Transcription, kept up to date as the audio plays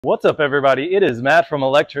What's up, everybody? It is Matt from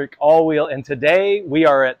Electric All Wheel, and today we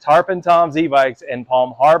are at Tarpon e-bikes in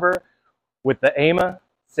Palm Harbor with the AIMA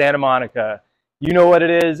Santa Monica. You know what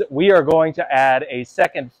it is. We are going to add a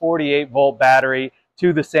second 48-volt battery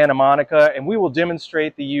to the Santa Monica, and we will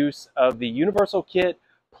demonstrate the use of the universal kit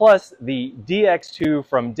plus the DateX2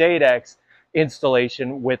 from DateX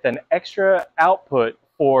installation with an extra output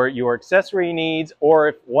for your accessory needs, or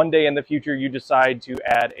if one day in the future you decide to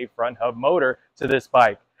add a front hub motor to this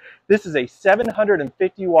bike. This is a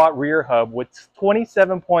 750 watt rear hub with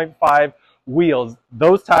 27.5 wheels.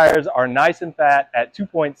 Those tires are nice and fat at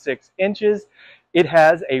 2.6 inches. It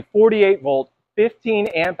has a 48 volt, 15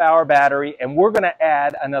 amp hour battery, and we're going to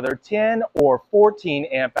add another 10 or 14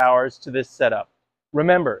 amp hours to this setup.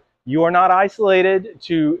 Remember, you are not isolated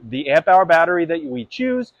to the amp hour battery that we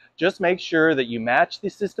choose. Just make sure that you match the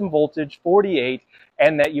system voltage 48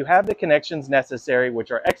 and that you have the connections necessary, which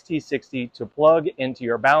are XT60, to plug into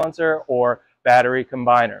your balancer or battery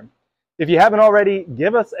combiner. If you haven't already,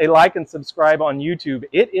 give us a like and subscribe on YouTube.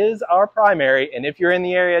 It is our primary, and if you're in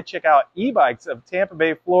the area, check out e-bikes of Tampa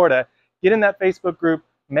Bay, Florida. Get in that Facebook group,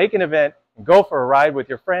 make an event, and go for a ride with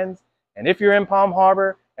your friends. And if you're in Palm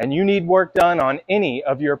Harbor and you need work done on any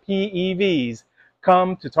of your PEVs,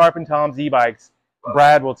 come to Tarpon e-bikes.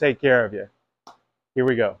 Brad will take care of you. Here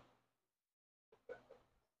we go.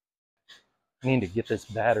 I need to get this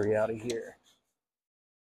battery out of here.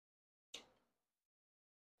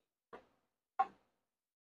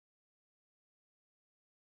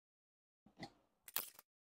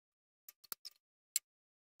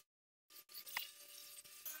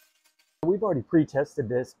 We've already pre-tested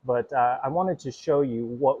this, but I wanted to show you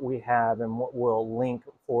what we have and what we'll link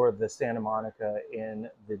for the Santa Monica in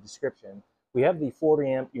the description. We have the 40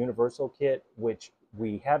 amp universal kit, which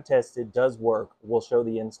we have tested, does work. We'll show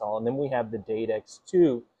the install. And then we have the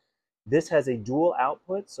DateX2. This has a dual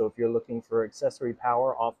output, so if you're looking for accessory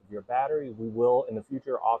power off of your battery, we will in the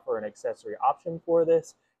future offer an accessory option for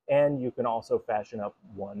this, and you can also fashion up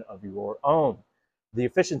one of your own. The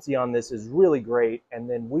efficiency on this is really great, and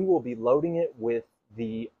then we will be loading it with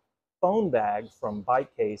the phone bag from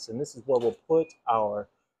Bike Case, and this is where we'll put our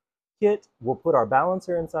kit. We'll put our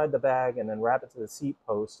balancer inside the bag and then wrap it to the seat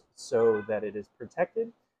post so that it is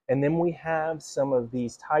protected. And then we have some of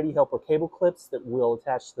these Tidy Helper cable clips that we'll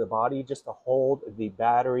attach to the body just to hold the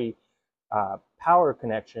battery power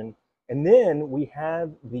connection. And then we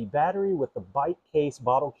have the battery with the Bike Case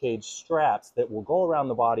bottle cage straps that will go around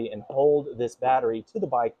the body and hold this battery to the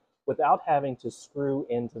bike without having to screw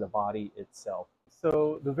into the body itself.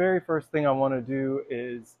 So the very first thing I want to do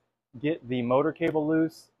is get the motor cable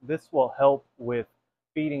loose. This will help with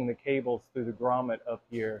feeding the cables through the grommet up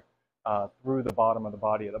here through the bottom of the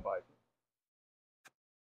body of the bike.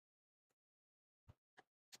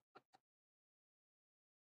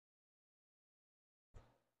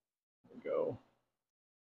 Go.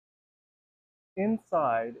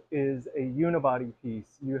 Inside is a unibody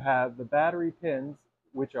piece. You have the battery pins,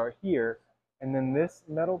 which are here, and then this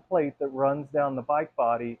metal plate that runs down the bike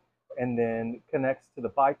body and then connects to the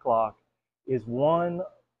bike lock is one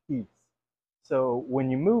piece. So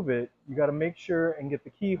when you move it, you got to make sure and get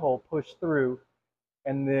the keyhole pushed through,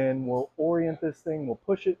 and then we'll orient this thing, we'll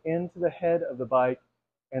push it into the head of the bike,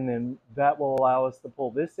 and then that will allow us to pull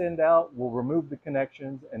this end out. We'll remove the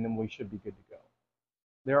connections, and then we should be good to go.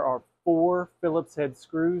 There are 4 Phillips head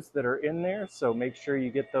screws that are in there, so make sure you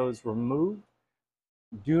get those removed.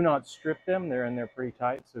 Do not strip them. They're in there pretty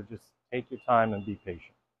tight, so just take your time and be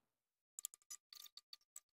patient.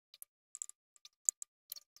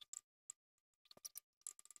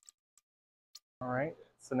 All right,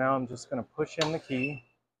 so now I'm just going to push in the key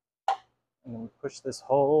and then push this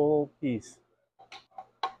whole piece.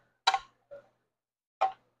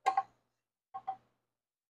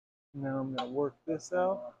 Now I'm going to work this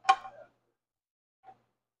out.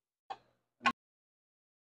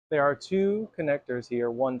 There are 2 connectors here,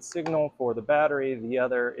 one signal for the battery, the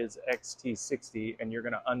other is XT60, and you're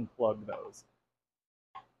going to unplug those.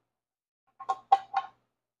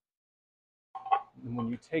 And when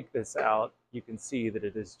you take this out, you can see that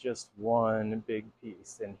it is just one big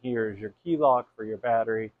piece. And here's your key lock for your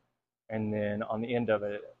battery, and then on the end of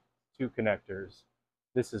it, 2 connectors.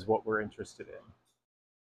 This is what we're interested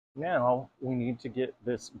in. Now we need to get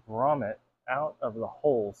this grommet out of the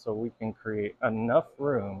hole so we can create enough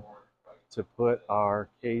room to put our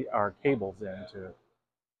cables into.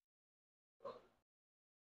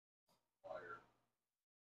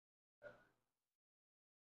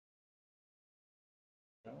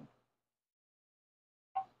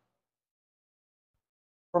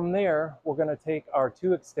 From there, we're going to take our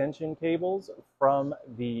 2 extension cables from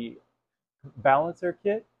the balancer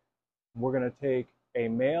kit We're going to take a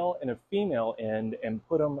male and a female end and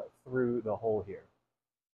put them through the hole here.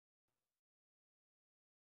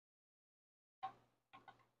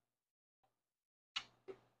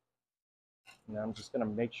 And I'm just going to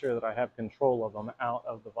make sure that I have control of them out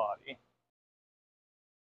of the body.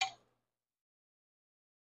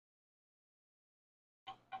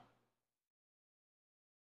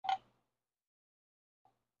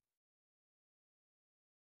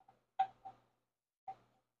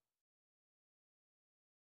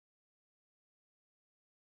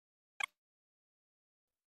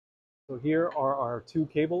 So here are our two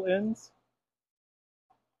cable ends.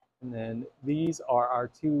 And then these are our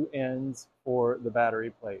two ends for the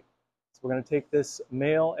battery plate. So we're going to take this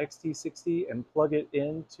male XT60 and plug it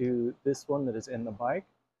into this one that is in the bike.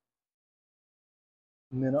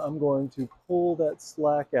 And then I'm going to pull that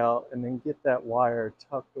slack out and then get that wire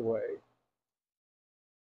tucked away.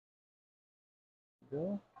 There we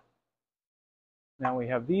go. Now we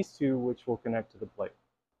have these two which will connect to the plate.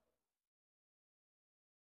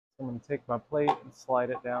 So I'm going to take my plate and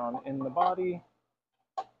slide it down in the body.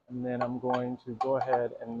 And then I'm going to go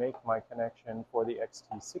ahead and make my connection for the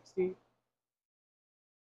XT60.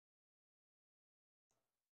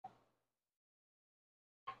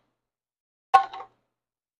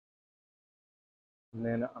 And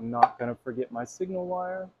then I'm not going to forget my signal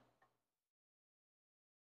wire.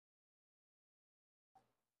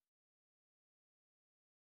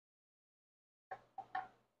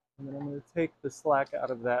 And then I'm going to take the slack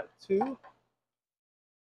out of that too.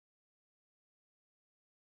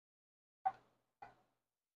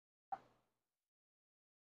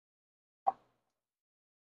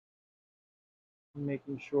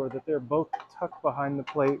 Making sure that they're both tucked behind the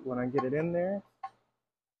plate when I get it in there.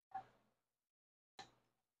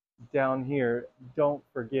 Down here, don't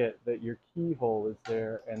forget that your keyhole is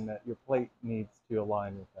there and that your plate needs to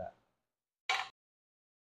align with that.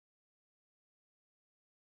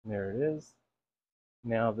 There it is.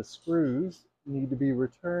 Now the screws need to be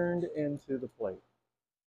returned into the plate.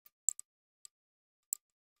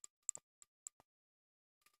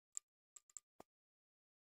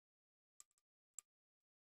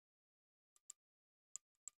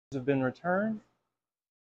 Have been returned.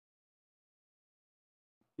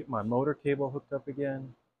 Get my motor cable hooked up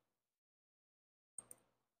again.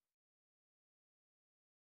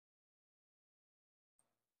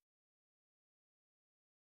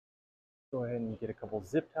 Go ahead and get a couple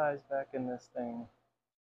zip ties back in this thing.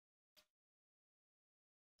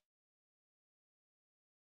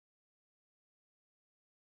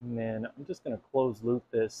 And then I'm just going to close loop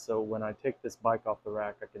this so when I take this bike off the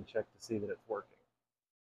rack I can check to see that it's working.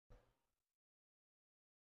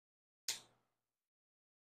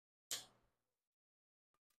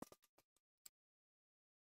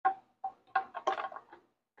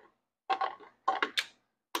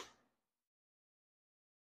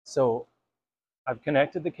 So I've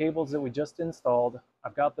connected the cables that we just installed.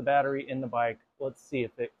 I've got the battery in the bike. Let's see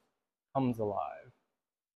if it comes alive.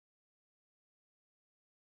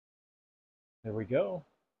 There we go.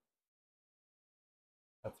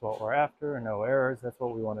 That's what we're after. No errors. That's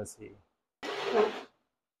what we want to see.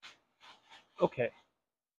 Okay.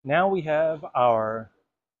 Now we have our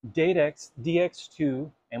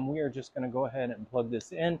DateX2, and we are just going to go ahead and plug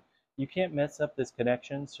this in. You can't mess up this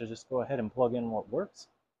connection, so just go ahead and plug in what works.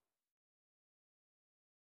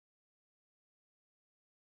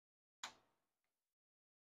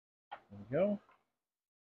 There we go.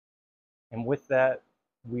 And with that,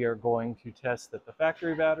 we are going to test that the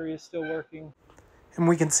factory battery is still working. And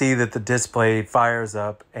we can see that the display fires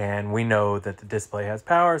up, and we know that the display has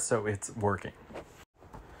power, so it's working.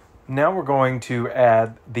 Now we're going to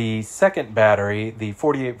add the second battery, the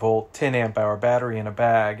 48 volt 10 amp hour battery in a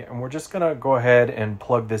bag, and we're just going to go ahead and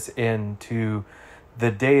plug this into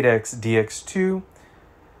the DateX DX2.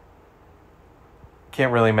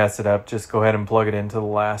 Can't really mess it up, just go ahead and plug it into the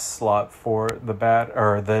last slot for the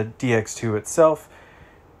the DX2 itself.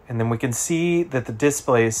 And then we can see that the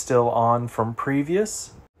display is still on from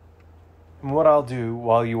previous. And what I'll do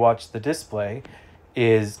while you watch the display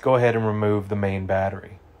is go ahead and remove the main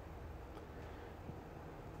battery.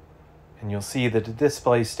 And you'll see that the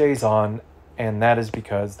display stays on, and that is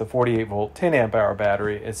because the 48 volt 10 amp hour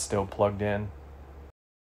battery is still plugged in.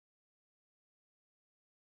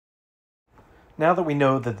 Now that we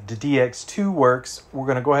know that the DX2 works, we're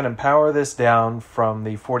going to go ahead and power this down from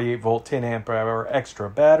the 48 volt 10 amp hour extra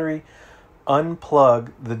battery,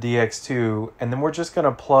 unplug the DX2, and then we're just going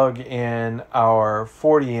to plug in our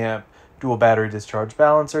 40 amp dual battery discharge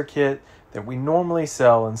balancer kit that we normally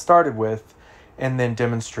sell and started with. and then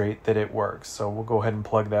demonstrate that it works. So we'll go ahead and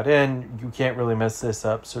plug that in. You can't really mess this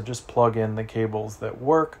up, so just plug in the cables that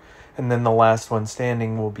work, and then the last one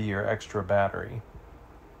standing will be your extra battery.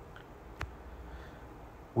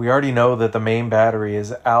 We already know that the main battery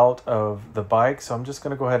is out of the bike, so I'm just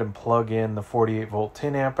going to go ahead and plug in the 48 volt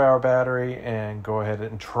 10 amp hour battery and go ahead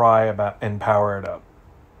and and power it up.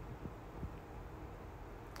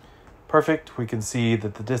 Perfect. We can see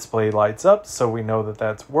that the display lights up, so we know that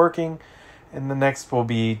that's working. And the next will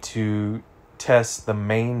be to test the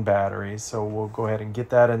main battery. So we'll go ahead and get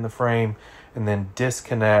that in the frame and then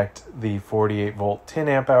disconnect the 48 volt 10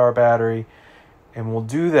 amp hour battery. And we'll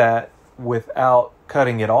do that without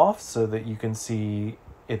cutting it off so that you can see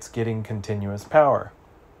it's getting continuous power.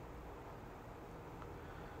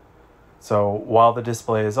 So while the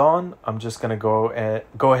display is on, I'm just going to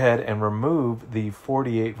go ahead and remove the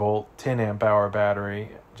 48 volt 10 amp hour battery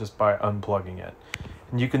just by unplugging it.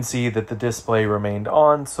 And you can see that the display remained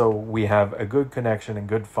on, so we have a good connection and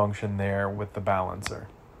good function there with the balancer.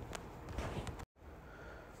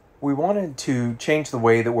 We wanted to change the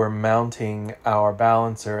way that we're mounting our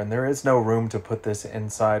balancer, and there is no room to put this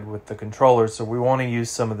inside with the controller, so we want to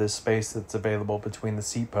use some of this space that's available between the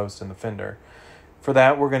seat post and the fender. For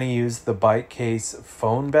that, we're going to use the bike case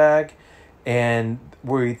phone bag, and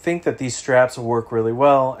we think that these straps will work really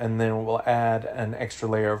well, and then we'll add an extra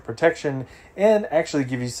layer of protection and actually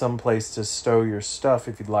give you some place to stow your stuff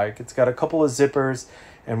if you'd like. It's got a couple of zippers,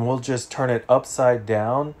 and we'll just turn it upside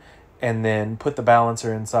down and then put the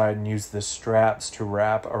balancer inside and use the straps to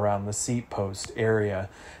wrap around the seat post area,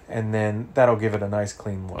 and then that'll give it a nice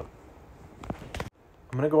clean look.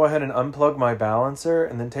 I'm going to go ahead and unplug my balancer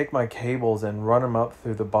and then take my cables and run them up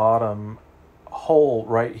through the bottom hole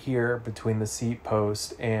right here between the seat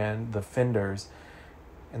post and the fenders.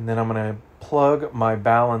 And then I'm going to plug my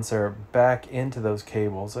balancer back into those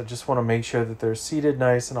cables. I just want to make sure that they're seated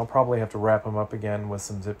nice, and I'll probably have to wrap them up again with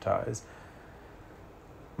some zip ties.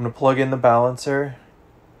 I'm going to plug in the balancer.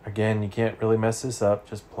 Again, you can't really mess this up.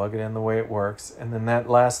 Just plug it in the way it works. And then that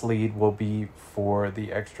last lead will be for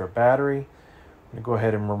the extra battery. I'm going to go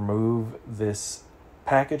ahead and remove this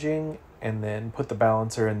packaging and then put the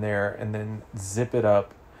balancer in there and then zip it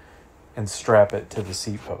up and strap it to the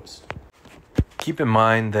seat post. Keep in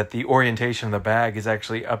mind that the orientation of the bag is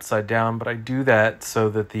actually upside down, but I do that so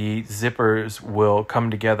that the zippers will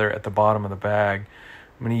come together at the bottom of the bag.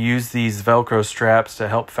 I'm going to use these Velcro straps to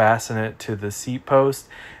help fasten it to the seat post.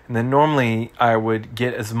 And then normally I would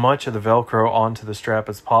get as much of the Velcro onto the strap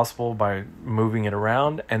as possible by moving it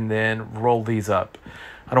around and then roll these up.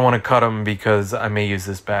 I don't want to cut them because I may use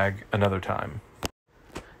this bag another time.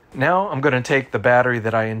 Now I'm going to take the battery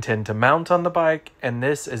that I intend to mount on the bike, and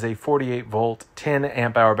this is a 48 volt 10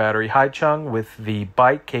 amp hour battery high chung with the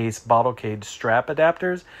bike case bottle cage strap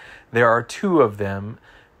adapters. There are two of them.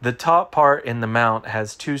 The top part in the mount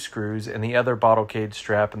has 2 screws, and the other bottle cage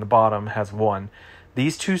strap in the bottom has 1.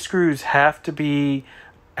 These 2 screws have to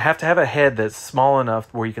have a head that's small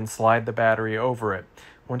enough where you can slide the battery over it.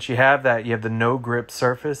 Once you have that, you have the no grip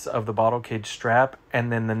surface of the bottle cage strap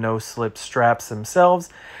and then the no slip straps themselves.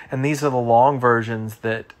 And these are the long versions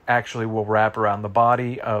that actually will wrap around the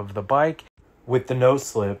body of the bike with the no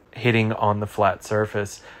slip hitting on the flat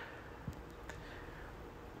surface.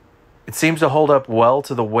 It seems to hold up well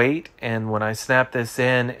to the weight, and when I snap this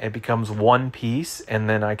in, it becomes one piece, and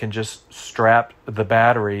then I can just strap the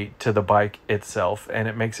battery to the bike itself, and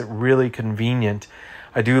it makes it really convenient.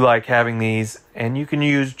 I do like having these, and you can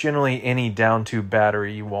use generally any down tube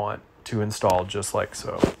battery you want to install just like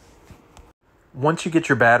so. Once you get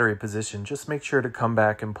your battery positioned, just make sure to come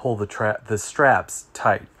back and pull the straps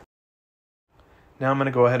tight. Now I'm going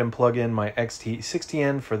to go ahead and plug in my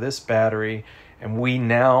XT60N for this battery, and we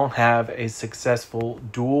now have a successful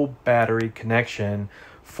dual battery connection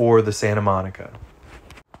for the Santa Monica.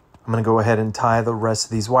 I'm going to go ahead and tie the rest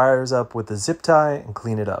of these wires up with a zip tie and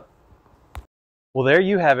clean it up. Well, there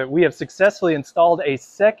you have it. We have successfully installed a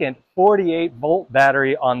second 48 volt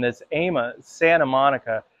battery on this AIMA Santa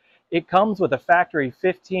Monica. It comes with a factory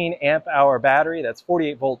 15 amp hour battery. That's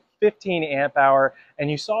 48 volt, 15 amp hour. And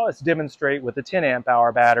you saw us demonstrate with the 10 amp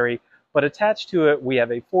hour battery, but attached to it, we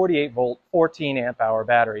have a 48 volt, 14 amp hour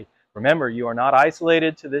battery. Remember, you are not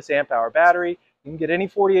isolated to this amp hour battery. You can get any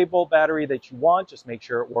 48 volt battery that you want. Just make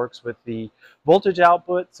sure it works with the voltage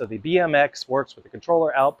output. So the BMX works with the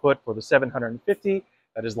controller output for the 750.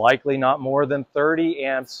 That is likely not more than 30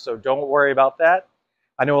 amps, so don't worry about that.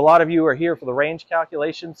 I know a lot of you are here for the range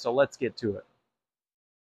calculation, so let's get to it.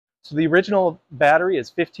 So the original battery is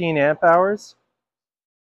 15 amp hours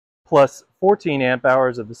plus 14 amp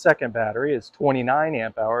hours of the second battery is 29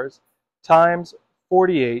 amp hours times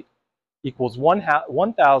 48 equals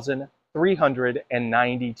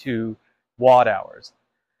 1,392 watt hours.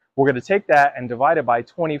 We're going to take that and divide it by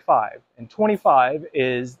 25. And 25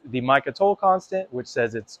 is the Mica toll constant, which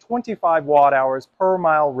says it's 25 watt hours per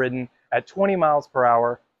mile ridden at 20 miles per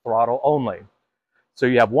hour throttle only. So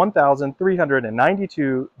you have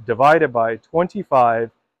 1,392 divided by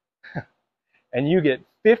 25, and you get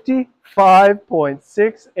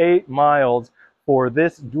 55.68 miles for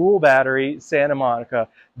this dual battery Santa Monica.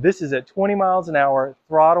 This is at 20 miles an hour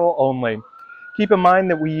throttle only. Keep in mind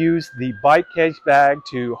that we use the bike case bag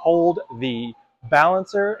to hold the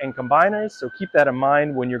balancer and combiners, so keep that in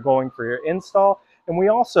mind when you're going for your install. And we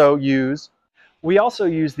also use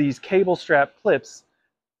these cable strap clips,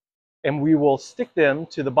 and we will stick them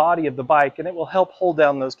to the body of the bike, and it will help hold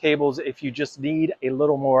down those cables if you just need a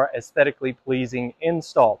little more aesthetically pleasing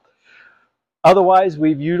install. Otherwise,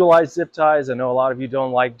 we've utilized zip ties. I know a lot of you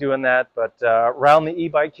don't like doing that, but around the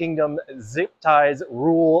e-bike kingdom, zip ties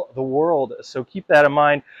rule the world. So keep that in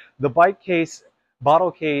mind. The bike case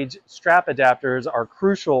bottle cage strap adapters are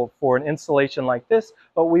crucial for an installation like this,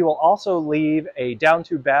 but we will also leave a down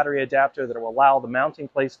tube battery adapter that will allow the mounting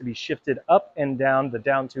place to be shifted up and down the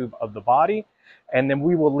down tube of the body. And then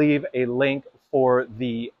we will leave a link for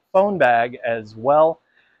the phone bag as well.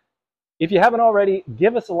 If you haven't already,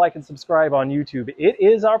 give us a like and subscribe on YouTube. It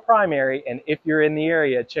is our primary, and if you're in the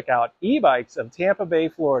area, check out E-Bikes of Tampa Bay,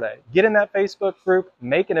 Florida. Get in that Facebook group,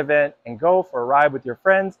 make an event, and go for a ride with your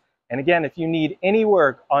friends. And again, if you need any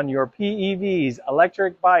work on your PEVs,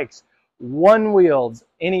 electric bikes, one-wheels,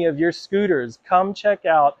 any of your scooters, come check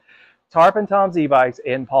out Tarpon Tom's E-Bikes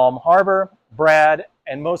in Palm Harbor. Brad,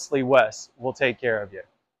 and mostly Wes, will take care of you.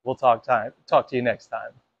 We'll talk to you next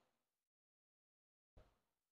time.